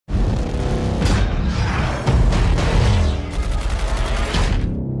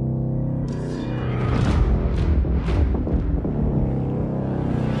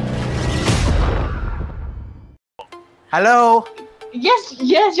Hello? Yes,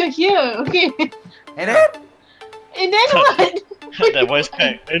 you're here. Okay. And then? And then what? That voice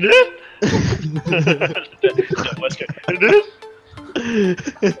crack. And then? that voice crack. And then?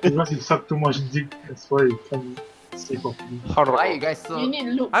 Because you suck too much dick, that's why you can't stay properly. Why are you guys so... You need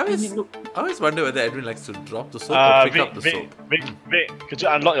look. I You always, need look. I always wonder whether Edwin likes to drop the soap or pick up the soap. Vic, could you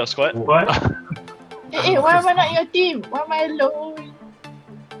unlock your squad? What? Hey, why am I not your team? Why am I alone?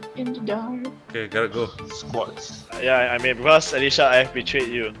 In the dark. Okay, gotta go. Squats. Yeah, I mean, because Alicia, I have betrayed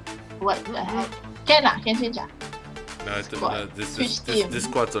you. What the heck? Can change ah? No, Squad. Switch this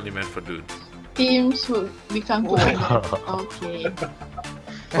squad's only meant for dudes. Teams will become together. Okay.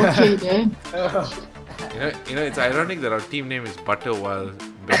 Okay then. You know, it's ironic that our team name is Butter while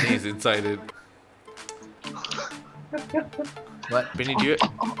Benny is inside it. What? Benny,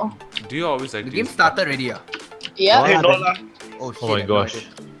 Oh. do you always like The to game use- started already. Yeah. Hey, no lah. Oh shit. Oh my gosh.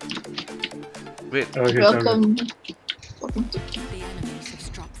 Wait, Okay, Welcome. Welcome to. The enemies have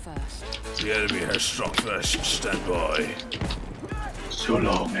struck first. the enemy has struck first. Stand by. So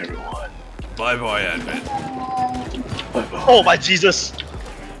long, everyone. Bye bye, Advent. Bye-bye. Oh my Jesus!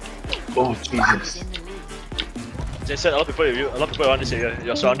 Oh, Jesus. In the lead. Jason, a lot of people around this area.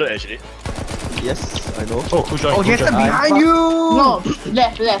 You're surrounded actually. Yes, I know. Oh, who joined? Oh, Who Jason joined? behind you! No,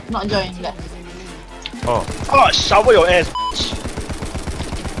 left, not join, left. Oh, Oh, shower your ass!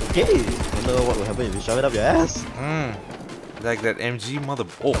 Okay. Wonder what will happen if you shove it up your ass. Like that MG mother.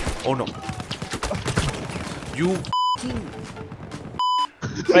 Oh no. You.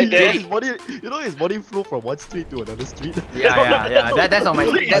 Right there. His body, you know his body flew from one street to another street. Yeah. That's on my.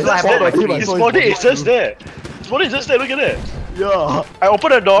 That's what happened on my screen. His body is just there. His body is just there, look at that. Yeah. I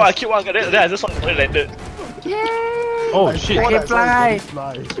opened the door, I keep one, then I just saw the body landed. oh shit. I can fly.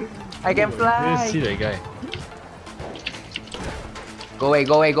 Fly. I can I didn't fly. see that guy. Go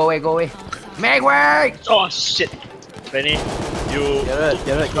away. Make way! Oh shit. Benny, you... Garrett,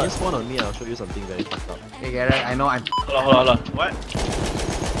 can you spawn on me? I'll show you something very fucked up. Hey Garrett, I know I'm. Hold on. What?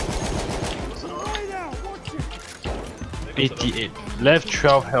 88. Left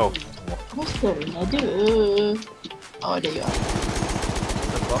 12 health. What's the ladder? Oh, there you are.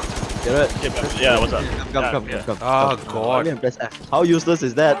 Garrett, Yeah, what's up? come. Oh Come. god. Only press F. How useless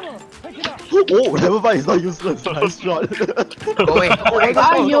is that? Oh, never mind, it's not useless. Nice shot. Go away.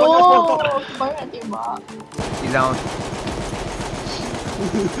 Ayo! Banyak tembak. He's down. I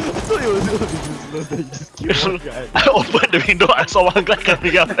thought it was gonna be useless, then you just kill one guy. I opened the window, I saw one guy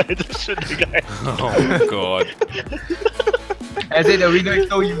coming up, I just shoot the guy. Oh god. I said the window is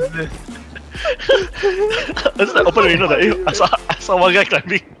so useless. I just like, open the window, like, I saw one guy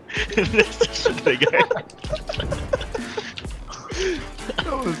climbing. Just shoot the guy.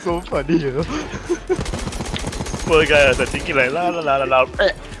 That was so funny, you know. Poor guy was like, thinking like, la.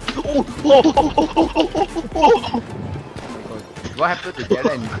 What happened to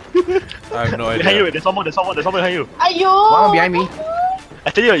Garrett? I have no Behind you, idea. there's someone behind you. Ayo! One behind me. I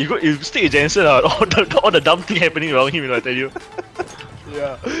tell you, you stick with Jensen, all the dumb thing happening around him, you know, I tell you.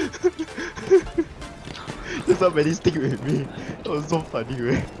 Yeah. There's so many stick with me. That was so funny,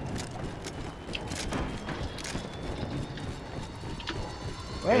 man.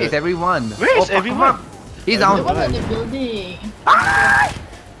 Where is everyone? Where is everyone? He's The down. one in the building.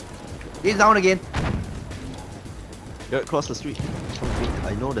 He's down again. Garrett, cross the street.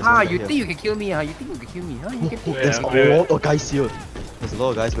 I know there's Ah, one guy you here. think you can kill me? You think you can kill me? You can There's a lot of guys here. There's a lot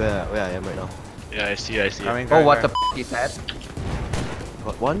of guys where I am right now. Yeah, I see. Oh, what the f is that?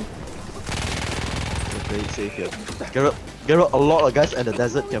 Got one. Very safe here. Garrett, a lot of guys in the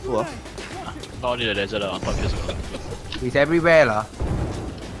desert. Careful, ah. Not only the desert, on top of this. He's everywhere, lah.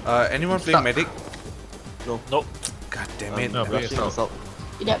 Anyone playing medic? Nope. God damn it. no, Rushing assault.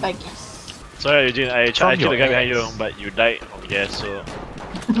 Tidak bagus. Sorry, Eugene, I killed the guy behind you, ass. but you died from gas, so...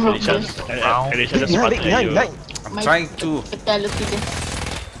 Alicia just spotted Behind, you. behind. I'm trying to. Fatality just.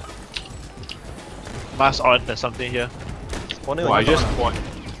 Mask on, there's something here. Spawning Oh, on I you. just spawned.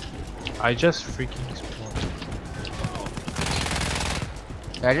 I just freaking spawned.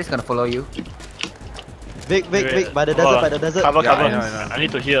 I'm just gonna follow you. Vic, Wait, by the hold desert, on. by the desert. Cover. I know. I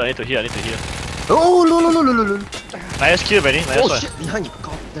need to heal. Oh, no. Nice kill, Benny. Nice Oh one. shit, behind you.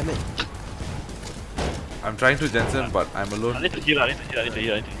 God damn it. I'm trying to Jensen, but I'm I alone. need to heal.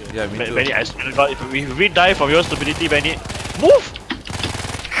 Yeah, me too. Benny, I swear to God, if we die from your stupidity, Benny, move!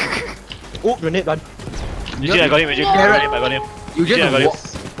 Oh, grenade run. Eugene, I got him. I got him. You Yeah, I got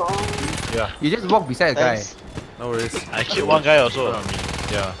just it. walk. You just walk beside the guy. Thanks. No worries. I killed one guy also.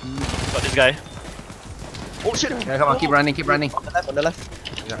 Yeah. Got this guy. Oh shit. Yeah, come on, keep running. On the left.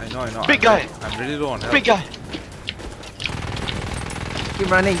 Yeah, I know. Big guy. I'm really low on health. Big guy. Keep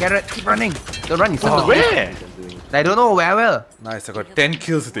running, Garrett. Keep running. Don't run. You're Oh, so where? I don't know where well. Nice, I got 10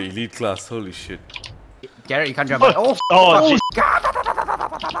 kills with the elite class. Holy shit. Garrett, you can't jump. Oh, Oh,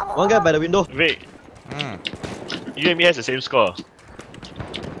 jeez. One guy by the window. Wait, Hmm. you and me has the same score.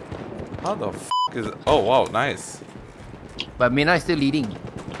 How the f is it? Oh wow, nice. but Mena is still leading.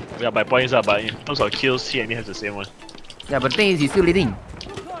 Yeah, by points but in terms of kills, he and me has the same one. Yeah, but the thing is, he's still leading.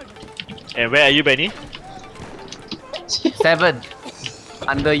 And where are you, Benny? 7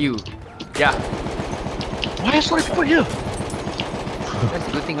 under you. Yeah, Why are so many people here? that's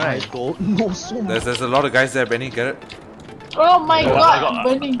a good thing, I right? don't know so much. There's a lot of guys there, Benny. Garrett. Oh my Oh, god, I I'm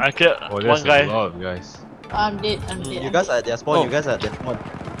burning. I killed Oh, one there's guy. a lot of guys. I'm dead, I'm dead. You guys are at their spawn. Oh. You guys are at their spawn.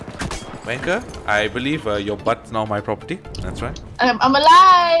 Wanker, I believe your butt's now my property. That's right. I'm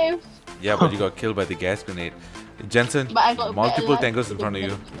alive! Yeah, but you got killed by the gas grenade. Jensen, But I got multiple alive. tangos in front of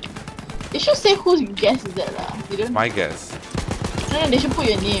you. They should say whose guess is that lah. You don't My guess. no, they should put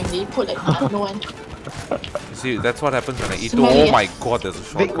your name. They put like no one. You see, that's what happens when I eat. Smelly. Oh my god, there's a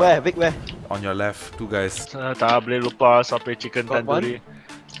Vic shotgun. where? Vic where? On your left, 2 guys. Tak boleh lupa sampai chicken Got one. tandoori.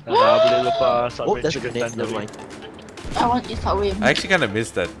 Tak boleh lupa Oh, sampai that's a chicken grenade. Never tandoori. mind. I want to eat Subway. I actually kind of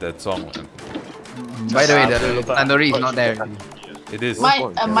missed that song. Man. By the way, the tandoori is not there. It is. My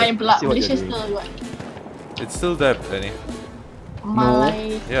blood. See what Malaysia you're doing. still what? It's still there, Benny.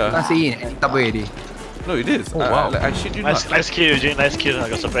 My. Yeah. Can't see it. Subway already. No, it is. Oh, wow. I shit you Nice, not. nice kill, Eugene. Nice kill. I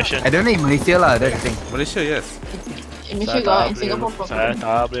got suppression. I don't know in Malaysia lah. That's the thing. Malaysia, yes. In Malaysia got, in Singapore Saya probably.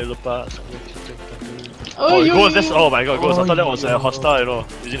 tak boleh lupa sampai chicken tandoori. Oh, Oh, you. ghost! That's oh my god, ghost! I thought that was a hostile, you know,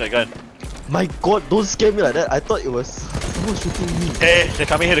 using a gun. My god, don't scare me like that. I thought it was someone shooting me. Hey, they're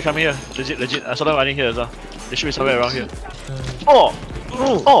coming here. They're coming here. Legit, legit. I saw them running here as well. They should be somewhere around here. Oh,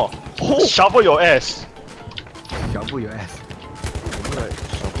 oh, shovel your ass. Shabu your ass.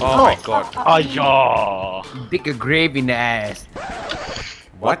 Oh my god. Ayah. Dig a grave in the ass.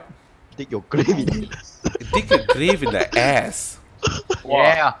 What? Dig your grave in. Dig a grave in the ass.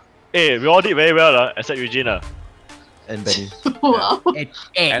 Yeah. Hey, we all did very well, except Eugene. And Benny. Wow.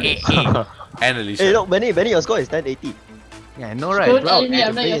 And Alicia. Hey, look, Benny, your score is 1080. Yeah, I know right. Don't Proud. tell me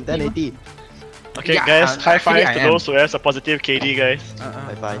I'm not your Playing team. 1080. Okay, Yeah, guys, high actually five to I am. those who has a positive KD, guys.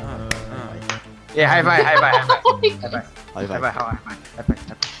 High five. Yeah, high five, high five, high five. Oh my High god. five, High high five. five, high five, high five,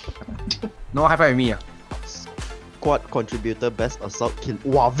 high five. No high five with me. Squad contributor, best assault kill.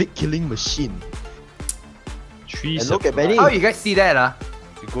 Wow, Vic killing machine. And look at Benny. How you guys see that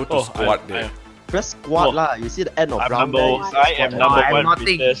You go to Oh, squad there. Press squad Oh. lah. You see the end of I'm round number. there. you see I squad am there. number I'm one.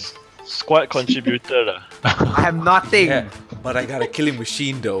 nothing. Business squad contributor lah. I have nothing. Yeah, but I got a killing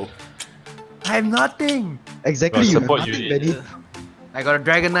machine though. I have nothing. Exactly, Well, you have support nothing, unit. Benny. I got a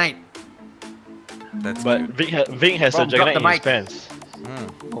Dragon Knight. That's But Vic has a Rob, drop Dragonite the in his mic. pants.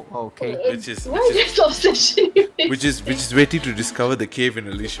 Oh, okay. which is Why is this obsession? which is waiting to discover the cave in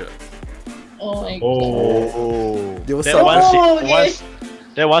Alicia. Oh my god. Oh, Oh. There was Then some. once, Oh,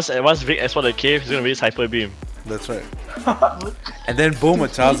 okay. once Vic explores the cave, he's gonna release hyper beam. That's right. And then boom, a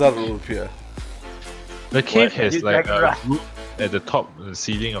Charizard will appear. the cave You has like like a groove at the top, the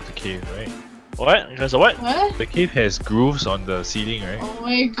ceiling of the cave, right? What? There's a what? What? The cave has grooves on the ceiling, right? Oh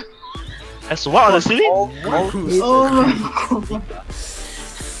my god. There's what on the ceiling? Oh my god.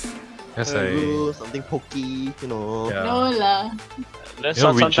 That's like Something pokey, you know. yeah. No lah. Then You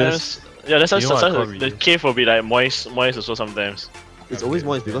know, sometimes, ridges. yeah, that's You know what I sometimes call the ridges? cave will be like moist also sometimes. It's always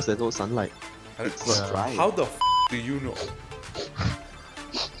moist because there's no sunlight. It's Yeah. dry. How the do you know?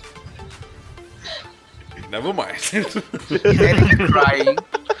 Never mind. He's crying.